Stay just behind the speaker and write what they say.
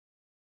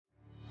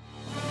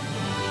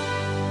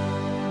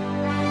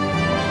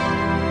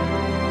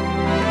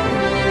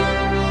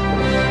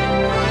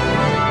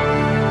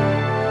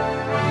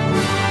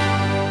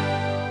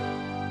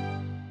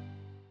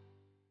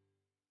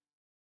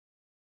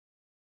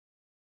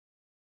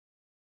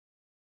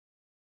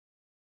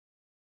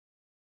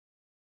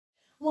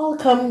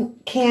Welcome,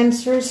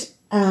 Cancers.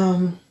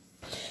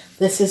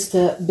 This is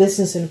the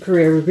business and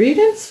career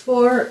readings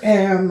for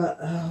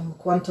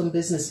Quantum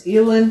Business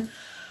Healing,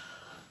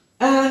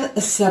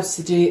 a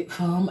subsidy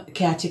from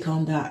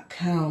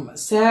Katicon.com.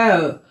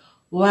 So,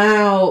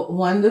 wow,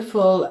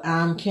 wonderful,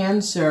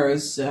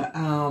 Cancers.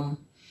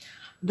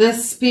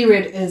 This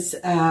period is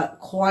a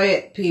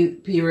quiet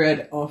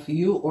period of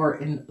you or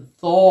in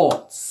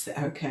thoughts,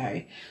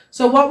 okay?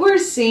 So what we're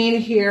seeing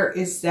here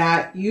is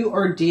that you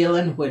are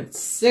dealing with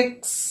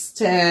 6,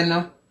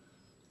 10,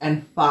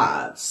 and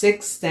 5.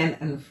 6, 10,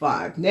 and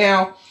 5.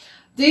 Now,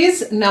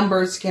 these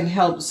numbers can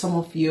help some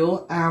of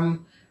you.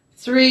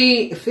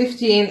 3,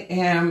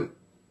 15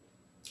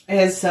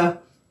 is the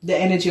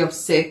energy of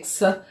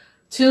 6.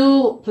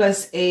 2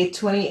 plus 8,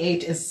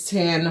 28 is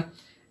 10.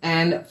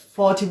 And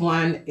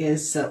 41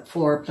 is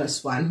 4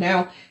 plus 1.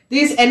 Now,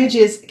 these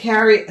energies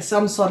carry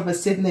some sort of a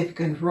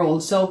significant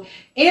role. So,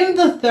 in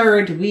the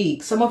third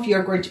week, some of you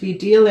are going to be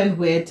dealing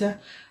with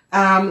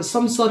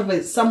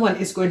someone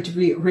is going to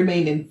be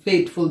remaining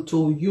faithful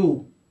to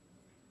you.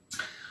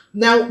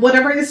 Now,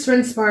 whatever is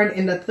transpiring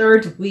in the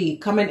third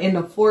week, coming in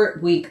the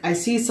fourth week, I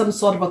see some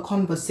sort of a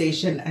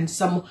conversation and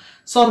some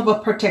sort of a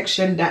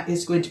protection that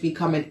is going to be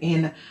coming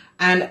in,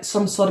 and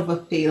some sort of a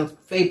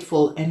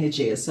faithful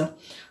energies.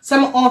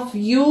 Some of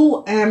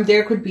you,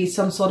 there could be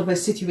some sort of a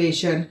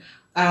situation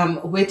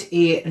with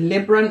a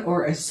Libran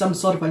or some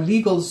sort of a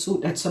legal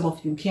suit that some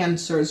of you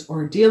Cancers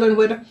are dealing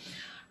with.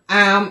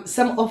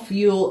 Some of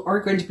you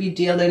are going to be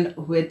dealing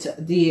with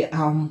the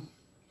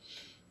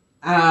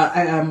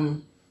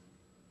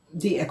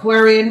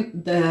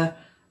Aquarian, the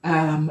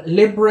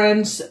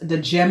Librans, the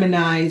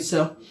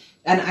Geminis,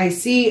 and I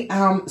see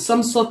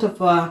some sort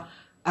of a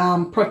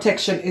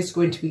protection is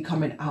going to be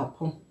coming out,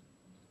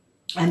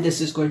 and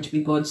this is going to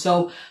be good.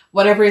 So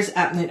whatever is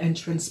happening and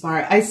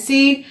transpire, I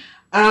see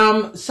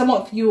some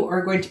of you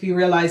are going to be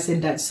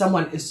realizing that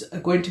someone is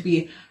going to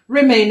be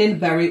remaining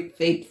very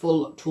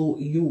faithful to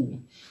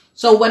you.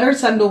 So whether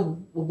it's on the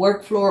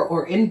work floor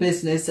or in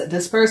business,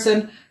 this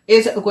person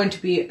is going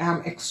to be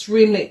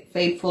extremely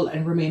faithful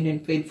and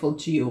remaining faithful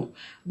to you.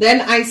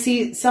 Then I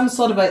see some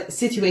sort of a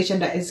situation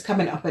that is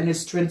coming up and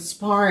is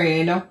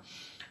transpiring,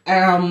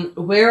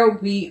 where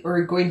we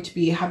are going to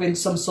be having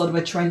some sort of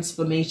a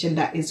transformation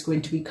that is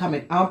going to be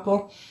coming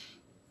up.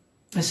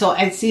 So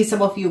I see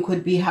some of you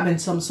could be having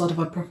some sort of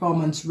a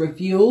performance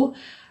review,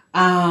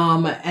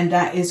 and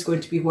that is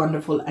going to be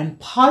wonderful and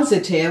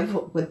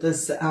positive with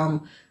this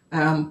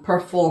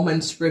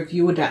performance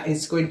review that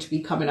is going to be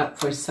coming up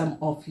for some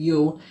of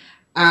you.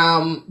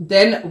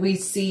 Then we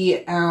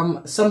see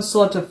some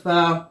sort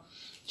of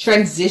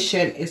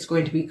transition is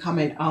going to be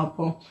coming up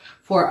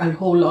for a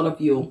whole lot of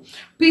you.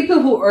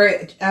 People who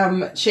are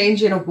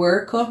changing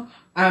work,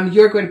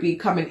 you're going to be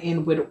coming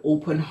in with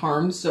open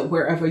arms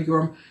wherever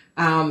you're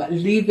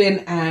leaving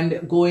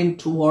and going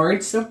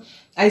towards.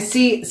 I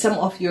see some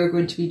of you are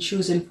going to be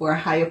choosing for a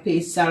higher pay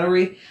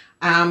salary.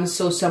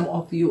 So some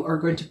of you are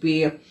going to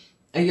be,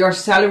 your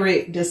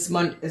salary this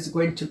month is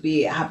going to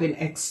be having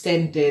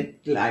extended,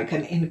 like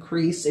an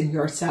increase in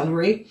your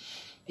salary.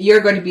 You're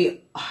going to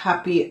be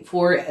happy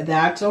for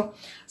that.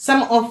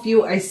 Some of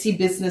you, I see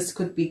business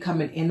could be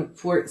coming in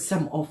for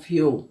some of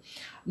you.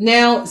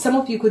 Now, some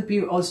of you could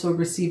be also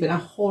receiving a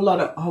whole lot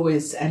of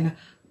hours and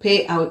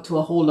pay out to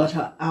a whole lot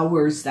of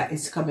hours that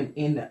is coming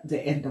in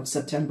the end of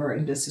September,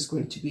 and this is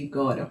going to be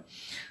good.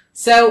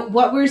 So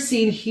what we're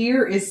seeing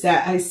here is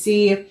that I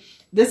see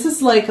this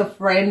is like a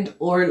friend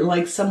or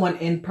like someone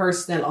in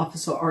personnel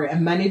officer or a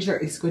manager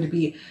is going to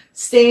be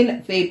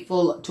staying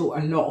faithful to a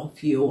lot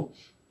of you.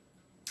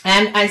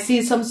 And I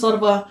see some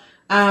sort of a,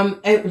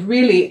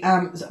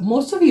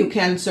 most of you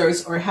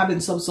Cancers are having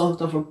some sort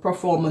of a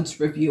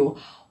performance review,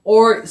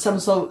 or some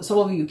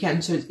of you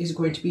Cancers is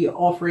going to be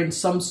offering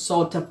some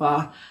sort of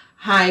a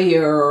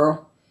higher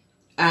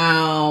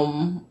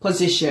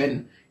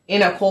position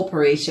in a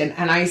corporation,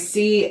 and I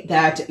see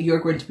that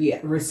you're going to be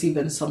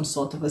receiving some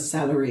sort of a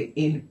salary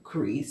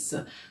increase.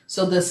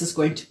 So this is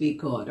going to be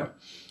good.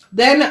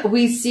 Then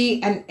we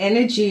see an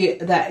energy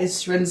that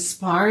is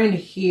transpiring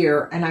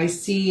here, and I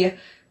see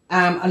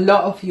a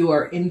lot of you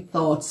are in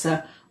thoughts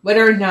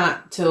whether or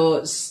not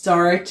to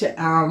start, you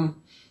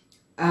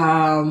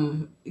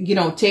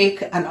know,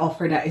 take an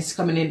offer that is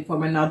coming in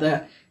from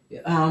another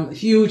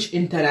huge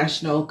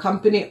international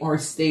company, or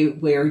stay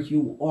where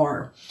you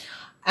are.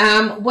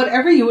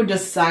 Whatever you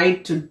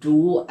decide to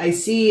do, I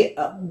see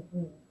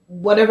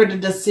whatever the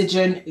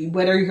decision,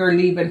 whether you're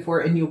leaving for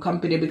a new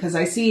company, because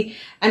I see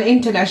an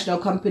international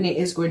company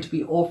is going to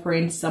be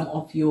offering some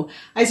of you.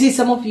 I see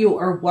some of you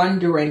are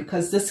wondering,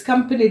 because this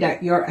company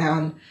that you're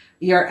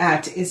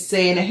at is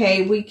saying,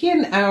 hey, we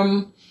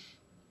can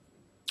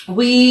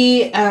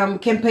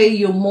pay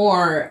you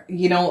more,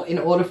 you know, in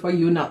order for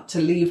you not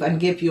to leave, and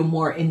give you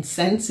more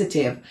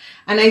incentive.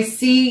 And I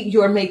see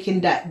you're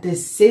making that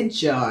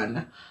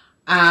decision.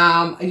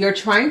 You're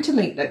trying to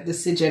make that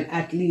decision,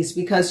 at least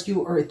because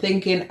you are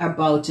thinking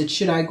about it.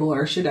 Should I go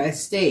or should I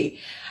stay?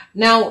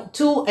 Now,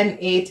 2 and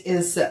 8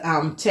 is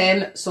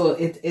 10. So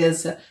it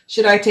is,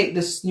 should I take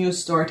this new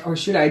start or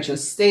should I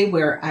just stay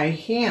where I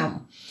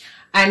am?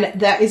 And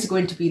that is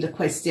going to be the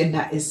question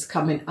that is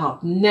coming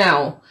up.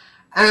 Now,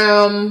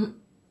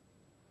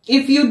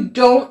 if you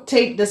don't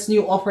take this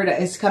new offer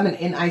that is coming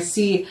in, I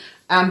see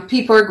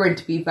people are going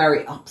to be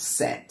very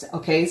upset.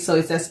 Okay, so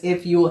it's as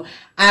if you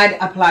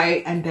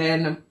apply and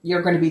then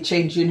you're going to be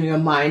changing your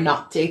mind,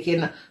 not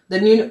taking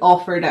the new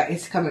offer that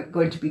is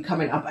going to be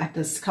coming up at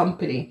this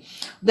company.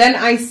 Then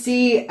I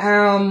see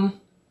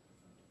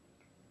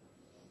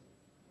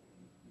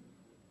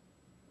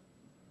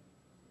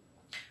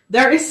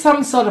there is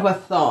some sort of a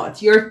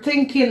thought. You're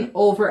thinking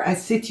over a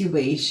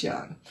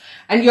situation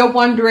and you're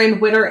wondering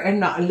whether or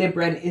not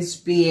Libran is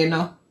being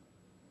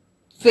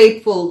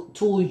faithful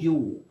to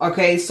you.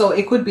 Okay, so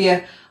it could be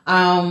a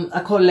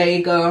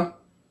colleague,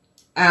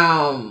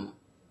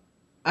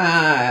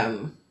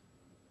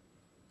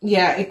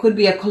 yeah, it could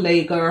be a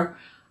colleague,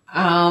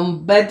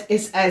 but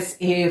it's as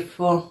if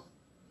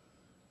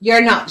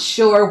you're not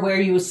sure where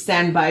you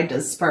stand by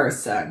this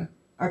person.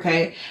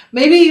 Okay,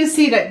 maybe you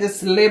see that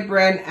this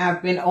Libran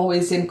have been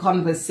always in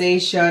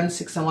conversation,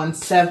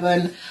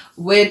 617,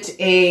 with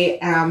a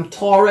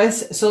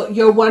Taurus. So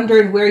you're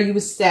wondering where you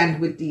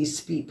stand with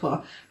these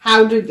people.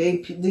 How do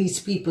these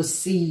people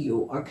see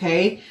you?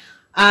 Okay,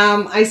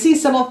 I see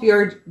some of you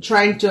are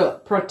trying to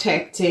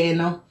protect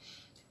in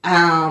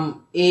a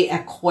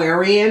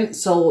Aquarian.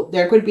 So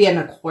there could be an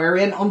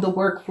Aquarian on the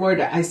work floor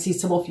that I see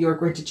some of you are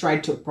going to try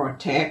to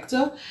protect.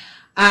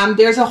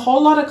 There's a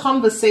whole lot of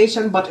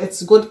conversation, but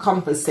it's good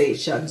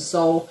conversation.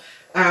 So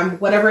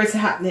whatever is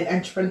happening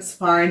and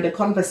transpiring, the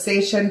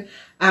conversation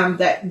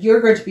that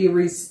you're going to be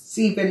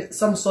receiving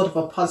some sort of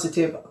a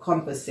positive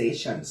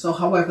conversation. So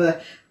however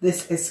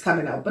this is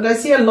coming out. But I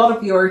see a lot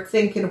of you are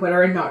thinking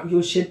whether or not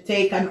you should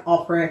take an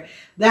offer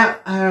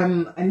that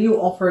a new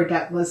offer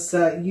that was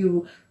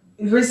you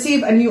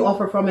receive a new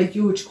offer from a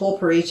huge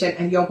corporation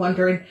and you're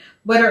wondering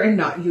whether or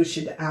not you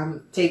should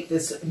take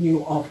this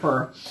new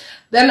offer.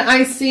 Then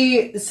I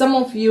see some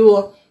of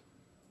you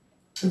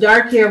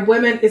dark-haired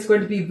women is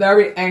going to be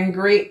very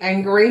angry.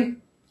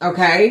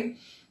 Okay.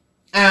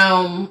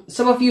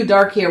 Some of you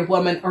dark-haired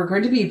women are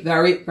going to be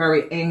very,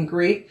 very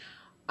angry.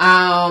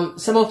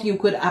 Some of you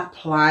could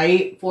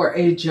apply for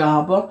a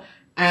job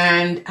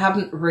and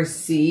haven't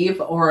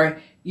received,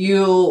 or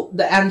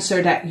the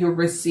answer that you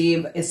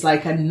receive is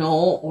like a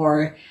no,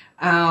 or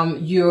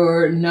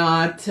you're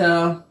not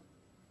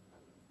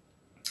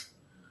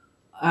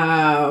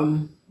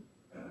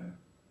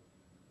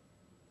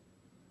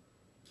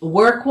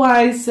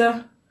work-wise,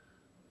 it's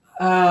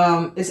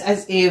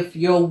as if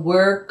your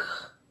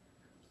work,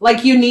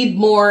 like you need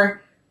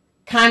more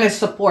kind of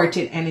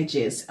supporting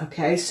energies.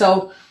 Okay,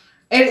 so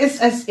it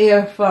is as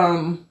if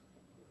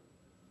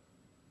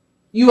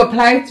you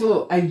apply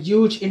to a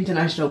huge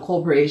international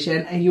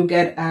corporation and you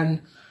get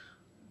an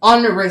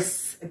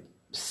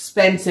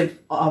unresponsive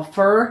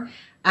offer.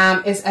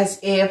 It's as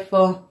if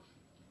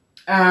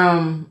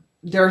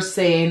they're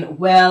saying,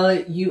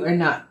 well, you are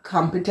not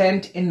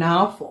competent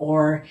enough,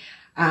 or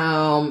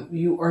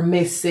you are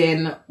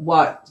missing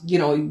what,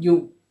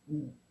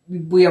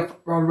 we have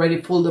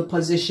already filled the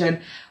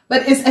position.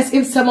 But it's as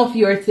if some of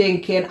you are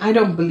thinking, I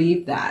don't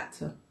believe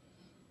that.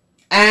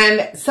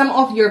 And some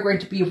of you are going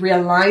to be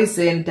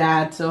realizing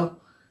that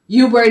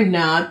you were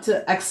not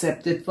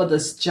accepted for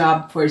this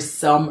job for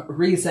some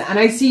reason. And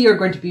I see you're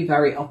going to be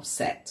very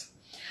upset.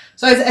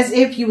 So it's as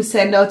if you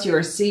send out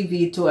your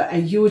CV to a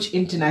huge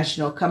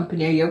international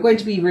company, you're going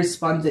to be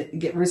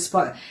getting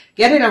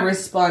a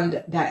response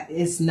that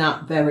is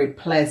not very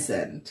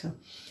pleasant.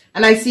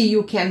 And I see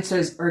you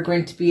Cancers are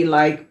going to be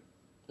like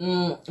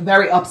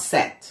very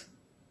upset.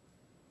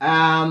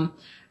 And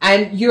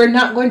you're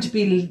not going to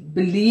be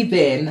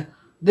believing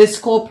this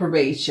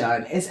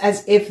corporation. It's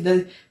as if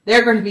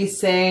they're going to be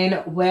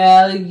saying,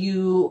 well,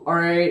 you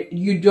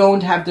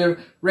don't have the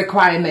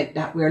requirement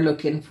that we're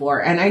looking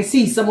for. And I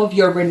see some of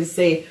you are going to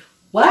say,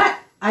 what?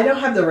 I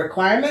don't have the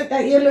requirement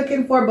that you're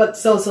looking for, but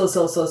so.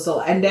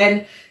 And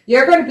then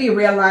you're going to be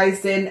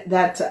realizing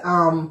that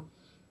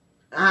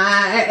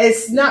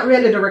it's not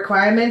really the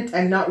requirement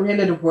and not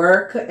really the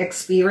work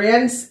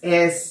experience,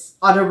 is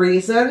other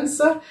reasons.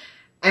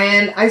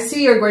 And I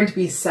see you're going to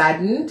be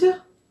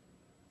saddened.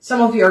 Some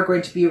of you are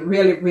going to be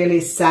really, really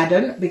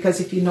saddened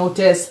because if you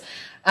notice,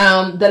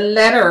 the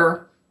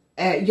letter,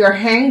 you're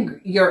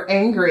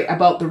angry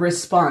about the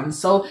response.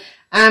 So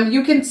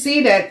you can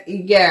see that,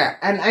 yeah.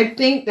 And I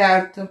think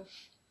that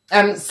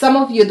some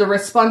of you, the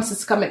response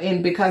is coming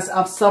in because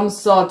of some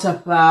sort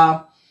of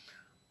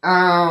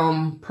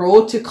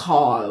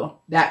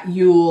protocol that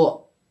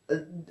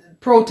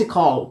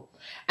protocol.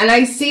 And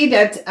I see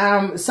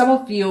that some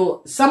of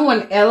you,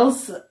 someone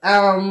else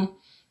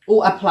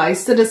who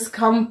applies to this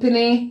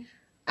company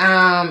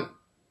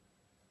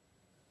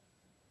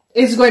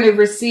is going to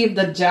receive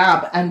the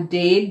job, and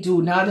they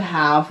do not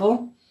have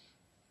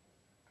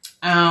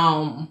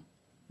the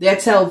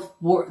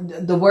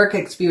work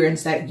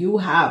experience that you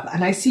have.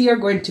 And I see you're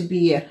going to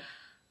be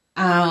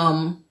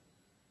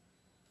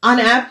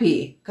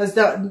unhappy, because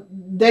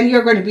then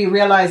you're going to be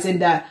realizing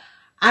that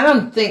I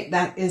don't think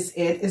that is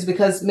it. It's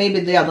because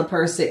maybe the other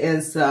person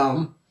is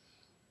from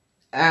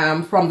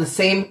the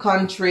same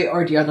country,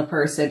 or the other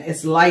person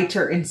is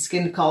lighter in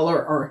skin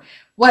color or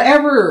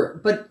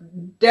whatever. But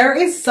there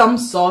is some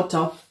sort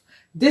of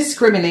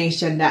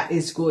discrimination that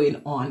is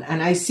going on.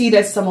 And I see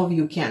that some of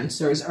you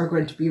Cancers are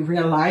going to be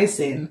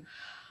realizing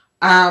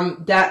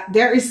that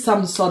there is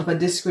some sort of a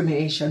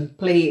discrimination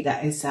play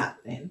that is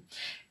happening.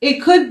 It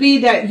could be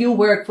that you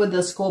work for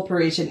this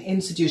corporation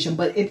institution,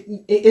 but it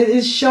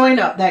is showing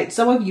up that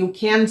some of you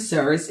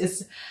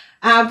Cancers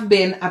have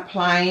been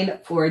applying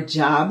for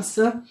jobs,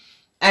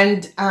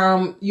 and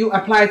you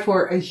apply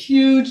for a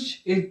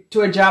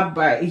job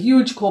by a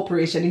huge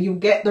corporation, and you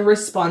get the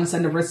response,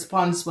 and the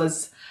response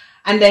was,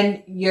 and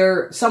then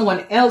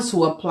someone else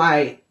who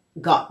applied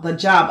got the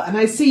job. And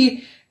I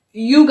see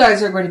you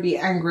guys are going to be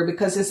angry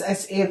because it's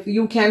as if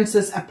you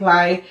Cancers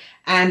apply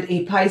and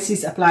a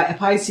Pisces apply, a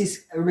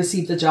Pisces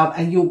received the job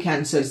and you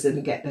Cancers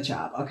didn't get the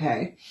job.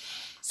 Okay.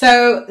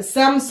 So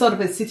some sort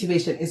of a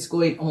situation is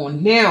going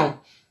on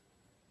now.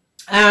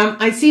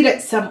 I see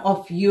that some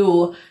of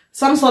you,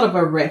 some sort of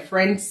a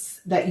reference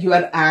that you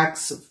had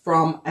asked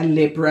from a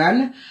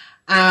Libran,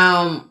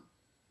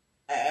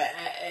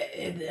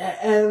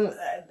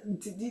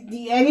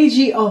 the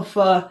energy of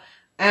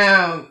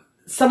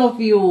some of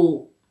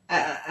you,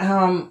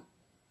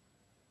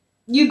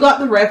 you got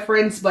the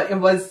reference, but it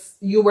was,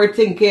 you were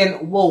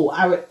thinking, whoa,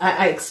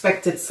 I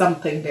expected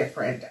something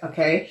different.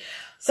 Okay.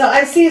 So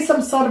I see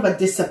some sort of a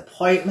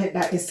disappointment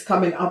that is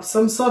coming up,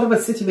 some sort of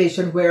a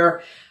situation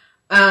where,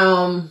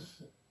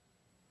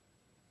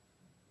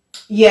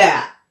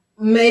 yeah,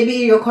 maybe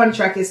your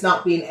contract is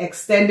not being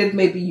extended.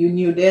 Maybe you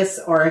knew this,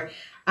 or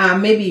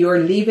maybe you're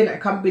leaving a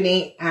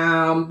company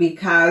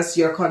because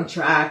your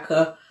contract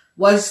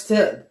was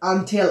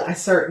until a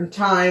certain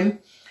time,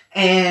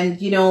 and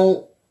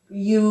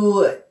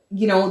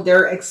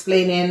they're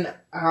explaining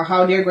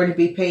how they're going to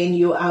be paying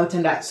you out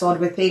and that sort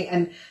of a thing,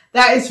 and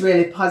that is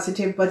really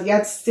positive. But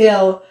yet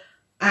still,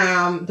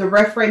 the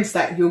reference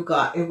that you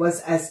got, it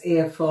was as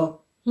if,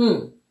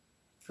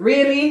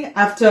 really,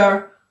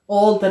 after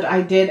all that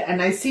I did.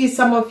 And I see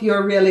some of you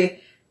are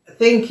really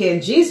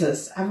thinking,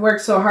 Jesus, I've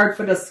worked so hard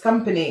for this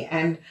company,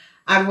 and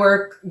I've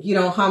worked,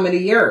 how many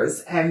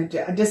years, and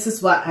this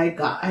is what I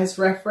got as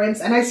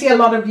reference. And I see a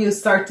lot of you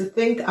start to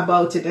think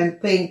about it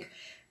and think,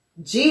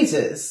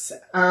 Jesus,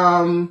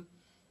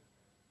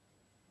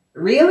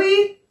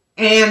 really?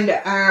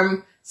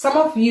 And some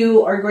of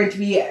you are going to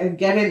be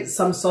getting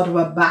some sort of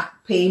a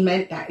back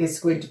payment that is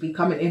going to be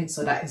coming in,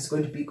 so that is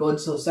going to be good.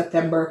 So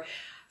September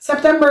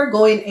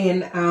going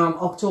in,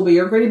 October,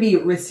 you're going to be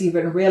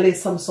receiving really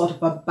some sort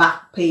of a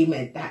back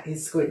payment that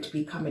is going to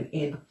be coming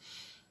in.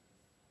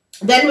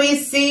 Then we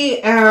see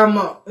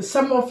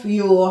some of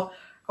you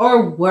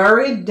are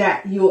worried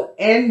that you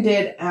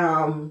ended,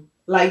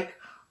 like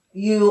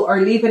you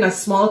are leaving a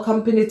small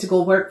company to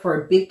go work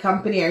for a big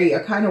company, or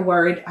you're kind of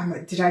worried,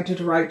 did I do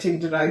the right thing?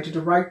 Did I do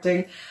the right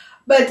thing?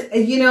 But,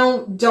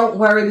 don't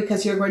worry,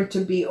 because you're going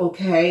to be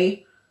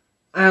okay.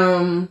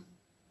 Some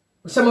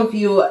of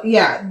you,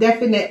 yeah,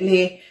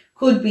 definitely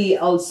could be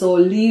also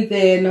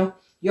leaving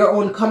your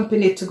own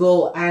company to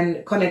go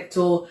and connect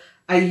to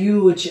a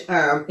huge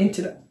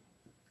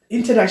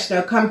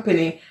international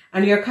company,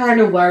 and you're kind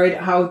of worried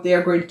how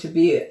they're going to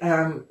be,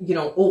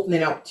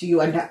 opening up to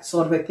you and that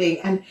sort of a thing.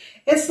 And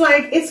it's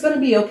like, it's going to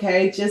be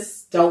okay.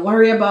 Just don't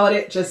worry about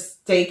it.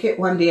 Just take it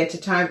one day at a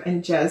time,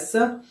 and just,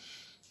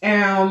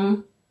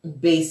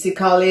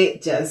 basically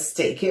just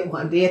take it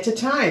one day at a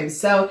time.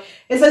 So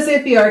it's as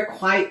if you are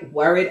quite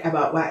worried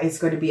about what is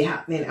going to be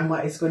happening and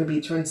what is going to be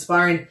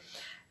transpiring.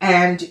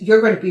 And you're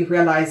going to be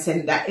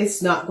realizing that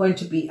it's not going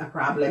to be a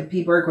problem.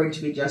 People are going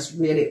to be just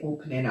really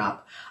opening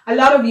up. A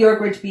lot of you are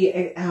going to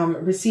be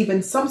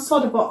receiving some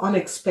sort of an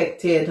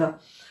unexpected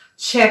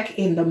check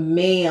in the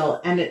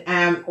mail, and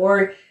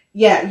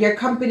your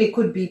company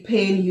could be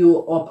paying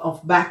you up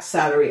of back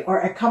salary, or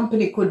a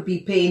company could be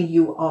paying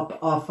you up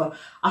of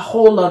a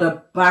whole lot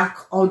of back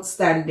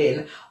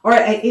outstanding, or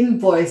an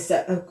invoice,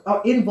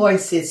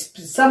 invoices.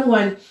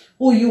 Someone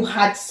who you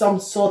had some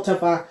sort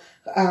of a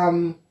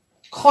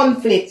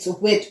conflicts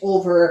with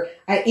over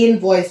an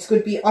invoice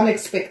could be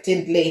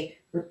unexpectedly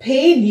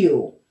paying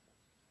you,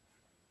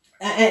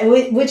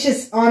 which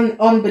is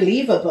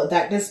unbelievable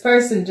that this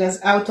person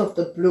just out of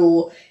the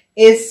blue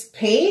is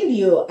paying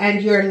you,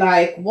 and you're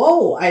like,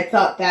 whoa, I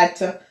thought that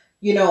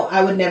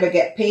I would never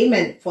get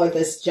payment for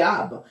this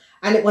job,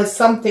 and it was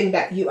something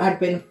that you had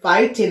been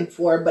fighting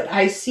for. But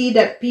I see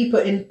that people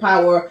in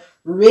power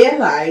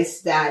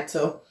realize that,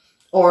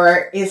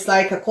 or it's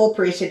like a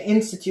corporation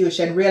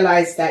institution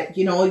realized that,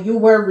 you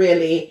were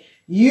really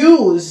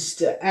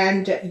used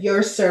and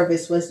your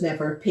service was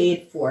never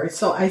paid for.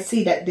 So I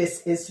see that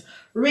this is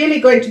really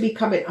going to be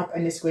coming up,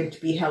 and it's going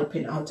to be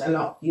helping out a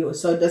lot of you.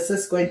 So this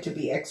is going to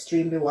be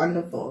extremely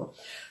wonderful.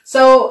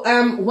 So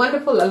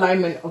wonderful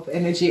alignment of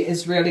energy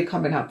is really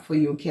coming up for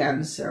you,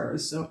 Cancer.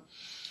 So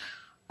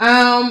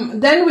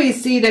Then we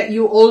see that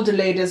you older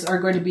ladies are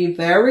going to be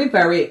very,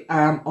 very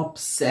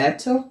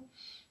upset.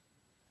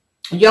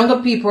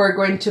 Younger people are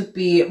going to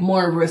be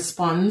more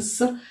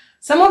responsive.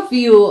 Some of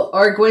you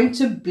are going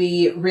to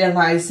be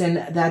realizing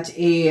that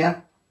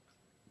a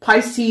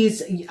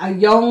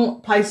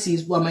young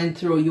Pisces woman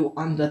threw you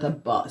under the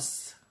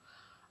bus.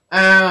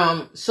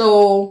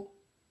 So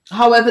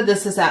however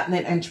this is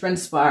happening and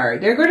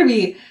transpired, they're going to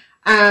be,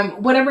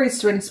 whatever is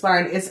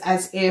transpiring is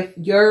as if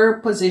your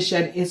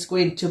position is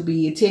going to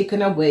be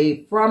taken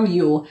away from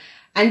you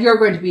and you're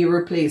going to be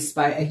replaced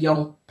by a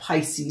young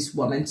Pisces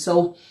woman.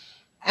 So,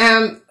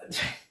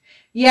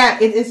 yeah,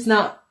 it is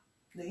not,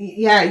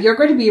 yeah, you're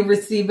going to be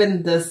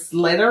receiving this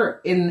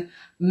letter in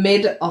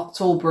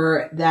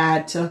mid-October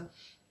that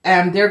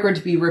they're going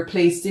to be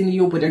replacing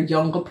you with a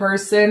younger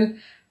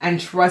person. And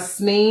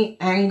trust me,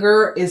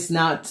 anger is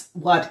not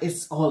what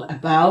it's all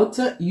about.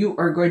 You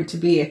are going to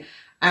be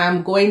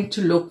going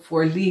to look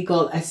for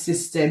legal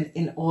assistance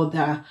in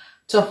order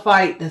to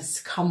fight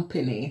this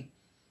company.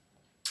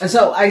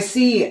 So I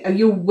see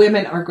you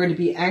women are going to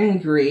be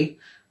angry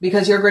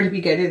because you're going to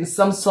be getting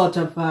some sort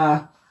of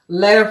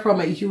letter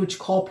from a huge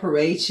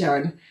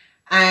corporation.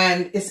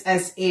 And it's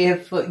as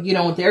if, you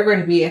know, they're going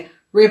to be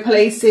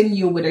replacing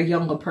you with a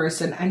younger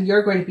person. And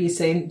you're going to be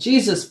saying,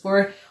 Jesus,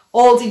 for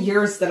all the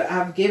years that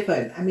I've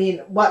given, I mean,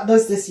 what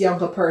does this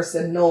younger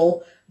person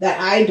know that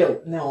I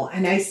don't know?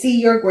 And I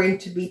see you're going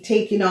to be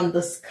taking on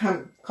this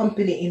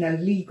company in a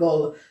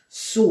legal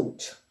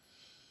suit.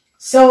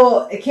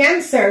 So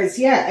Cancers,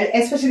 yeah,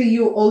 especially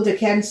you older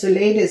Cancer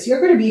ladies,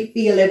 you're going to be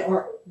feeling,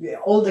 or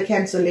older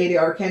Cancer lady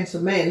or Cancer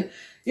men,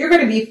 you're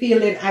going to be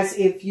feeling as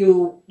if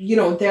you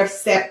know, they've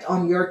stepped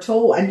on your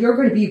toe and you're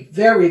going to be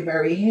very,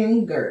 very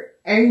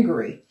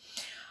angry.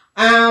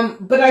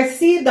 But I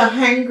see the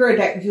anger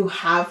that you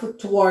have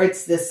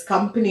towards this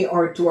company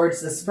or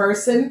towards this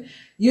person.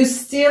 You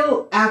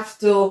still have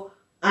to,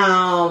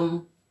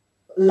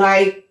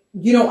 like,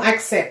 you know,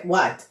 accept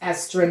what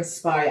has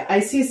transpired. I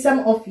see some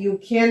of you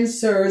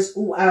Cancers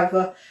who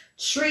have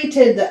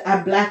treated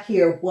a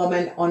black-haired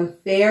woman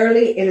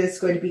unfairly. It is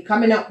going to be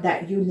coming up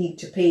that you need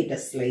to pay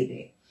this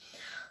lady.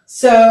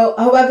 So,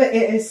 however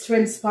it is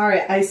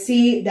transpired, I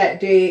see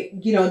that they,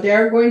 you know,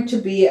 they're going to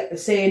be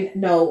saying,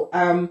 no,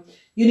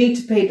 you need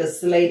to pay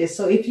this lady.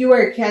 So if you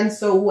are a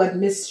Cancer who had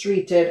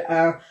mistreated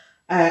an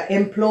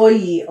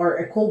employee or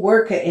a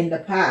co-worker in the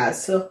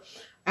past, so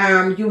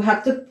you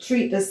have to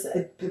treat this,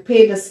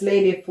 pay this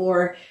lady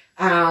for,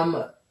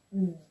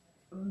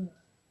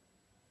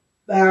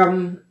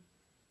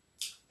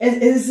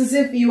 it's as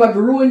if you have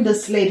ruined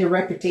this lady's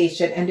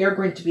reputation, and they're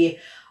going to be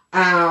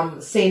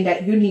saying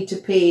that you need to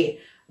pay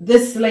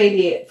this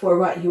lady for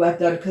what you have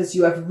done because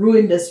you have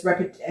ruined this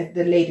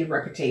the lady's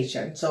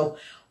reputation. So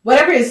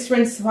whatever is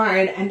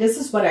transpiring, and this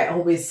is what I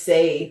always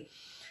say,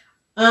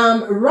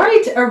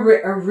 write a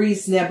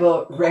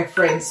reasonable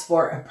reference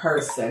for a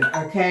person,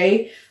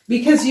 okay?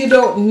 Because you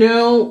don't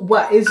know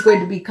what is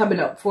going to be coming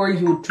up for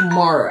you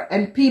tomorrow.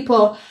 And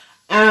people,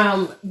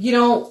 you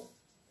know,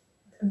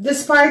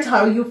 despite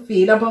how you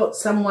feel about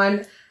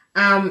someone,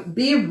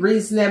 be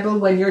reasonable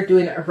when you're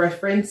doing a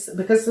reference,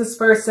 because this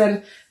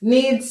person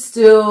needs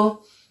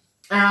to,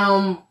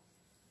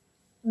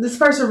 this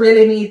person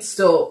really needs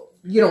to,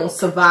 you know,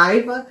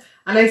 survive.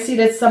 And I see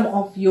that some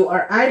of you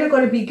are either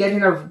going to be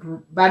getting a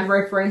bad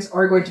reference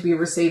or going to be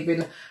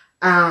receiving,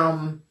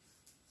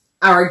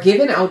 or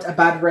giving out a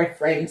bad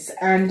reference.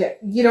 And,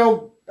 you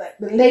know,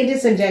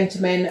 ladies and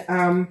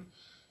gentlemen,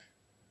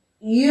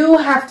 you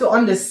have to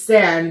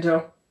understand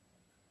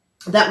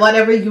that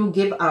whatever you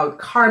give out,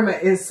 karma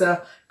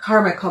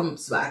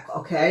comes back,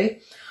 okay?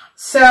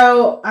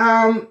 So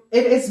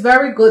it is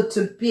very good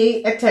to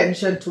pay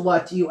attention to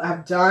what you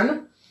have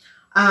done,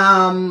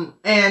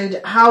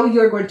 and how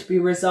you're going to be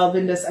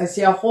resolving this. I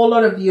see a whole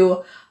lot of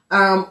you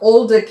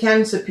older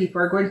Cancer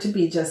people are going to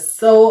be just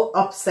so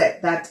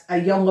upset that a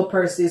younger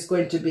person is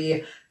going to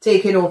be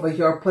taking over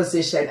your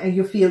position, and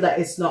you feel that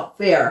it's not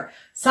fair.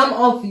 Some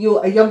of you,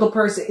 a younger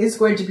person is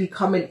going to be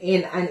coming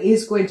in and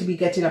is going to be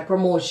getting a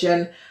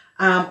promotion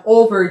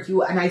over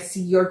you, and I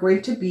see you're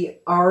going to be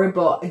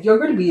horrible. You're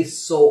going to be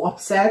so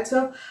upset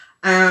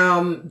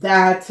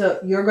that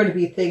you're going to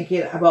be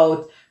thinking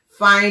about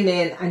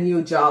finding a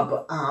new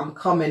job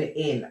coming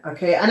in,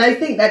 okay? And I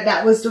think that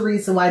that was the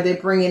reason why they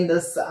bring in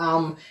this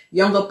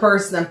younger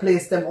person and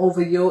place them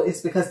over you,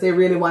 is because they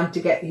really want to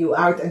get you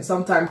out, and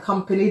sometimes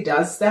company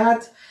does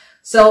that.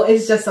 So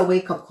it's just a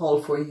wake-up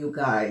call for you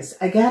guys.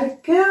 I gotta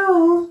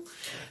go.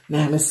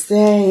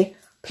 Namaste.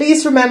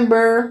 Please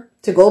remember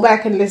to go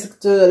back and listen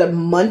to the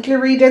monthly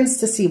readings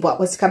to see what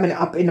was coming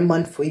up in the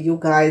month for you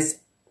guys.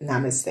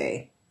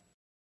 Namaste.